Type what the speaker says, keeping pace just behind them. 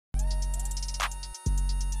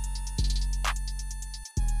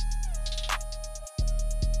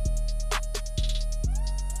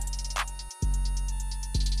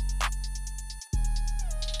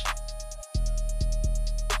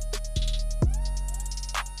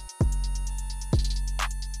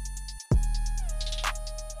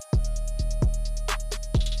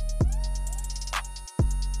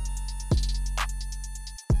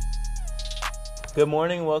Good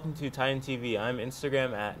morning, welcome to Titan TV. I'm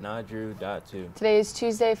Instagram at nadrew.2. Today is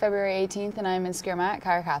Tuesday, February 18th, and I'm Instagram at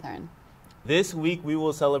Kyra Catherine. This week we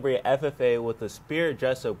will celebrate FFA with the Spirit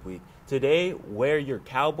Dress Up Week. Today, wear your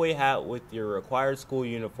cowboy hat with your required school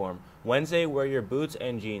uniform. Wednesday, wear your boots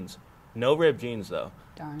and jeans. No ripped jeans though.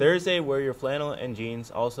 Darn. Thursday, wear your flannel and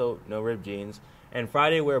jeans, also no ripped jeans. And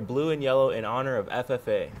Friday, wear blue and yellow in honor of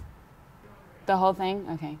FFA. The whole thing?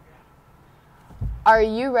 Okay. Are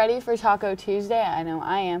you ready for Taco Tuesday? I know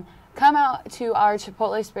I am. Come out to our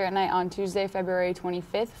Chipotle Spirit Night on Tuesday, February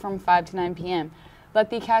 25th from 5 to 9 p.m.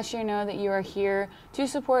 Let the cashier know that you are here to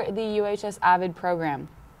support the UHS Avid program.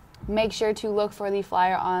 Make sure to look for the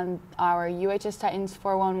flyer on our UHS Titans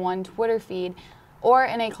 411 Twitter feed or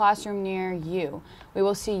in a classroom near you. We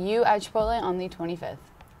will see you at Chipotle on the 25th.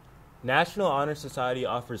 National Honor Society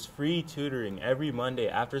offers free tutoring every Monday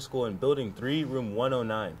after school in Building 3, Room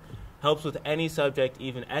 109. Helps with any subject,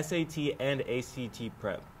 even SAT and ACT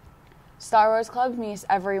prep. Star Wars Club meets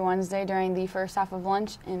every Wednesday during the first half of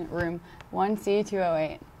lunch in room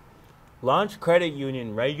 1C208. Launch Credit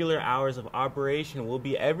Union regular hours of operation will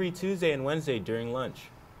be every Tuesday and Wednesday during lunch.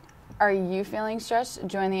 Are you feeling stressed?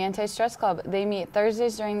 Join the Anti-Stress Club. They meet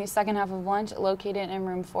Thursdays during the second half of lunch, located in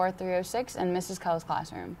room 4306 in Mrs. Kell's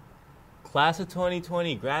classroom. Class of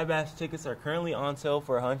 2020 Grad Bash tickets are currently on sale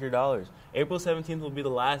for $100. April 17th will be the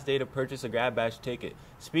last day to purchase a Grad Bash ticket.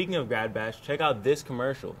 Speaking of Grad Bash, check out this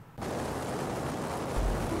commercial.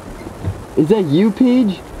 Is that you,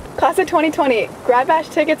 Paige? Class of 2020, Grad Bash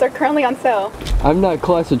tickets are currently on sale. I'm not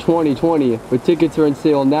class of 2020, but tickets are on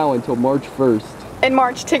sale now until March 1st. In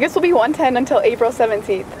March, tickets will be $110 until April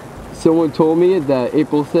 17th. Someone told me that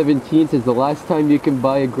April 17th is the last time you can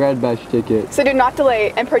buy a Grad Bash ticket. So do not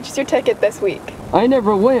delay and purchase your ticket this week. I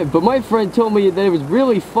never went, but my friend told me that it was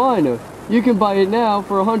really fun. You can buy it now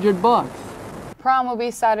for $100. Prom will be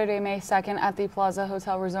Saturday, May 2nd at the Plaza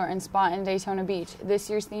Hotel Resort and Spa in Daytona Beach. This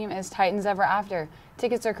year's theme is Titans Ever After.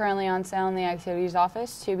 Tickets are currently on sale in the activities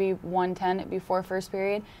office to be $110 before first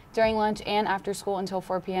period, during lunch and after school until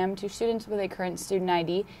 4 p.m. to students with a current student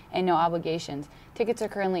ID and no obligations. Tickets are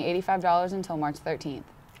currently $85 until March 13th.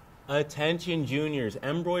 Attention juniors,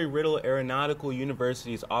 Embroy-Riddle Aeronautical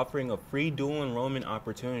University is offering a free dual enrollment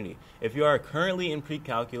opportunity. If you are currently in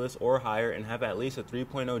pre-calculus or higher and have at least a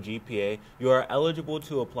 3.0 GPA, you are eligible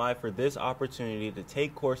to apply for this opportunity to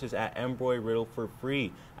take courses at Embroy-Riddle for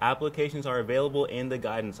free. Applications are available in the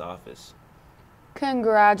guidance office.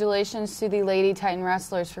 Congratulations to the Lady Titan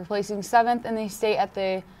Wrestlers for placing 7th in the state at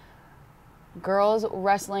the Girls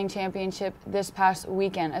Wrestling Championship this past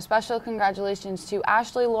weekend. A special congratulations to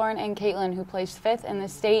Ashley, Lauren, and Caitlin, who placed 5th in the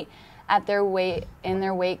state at their weight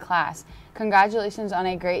class. Congratulations on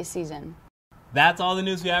a great season. That's all the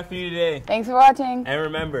news we have for you today. Thanks for watching. And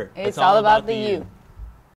remember, it's all about the you.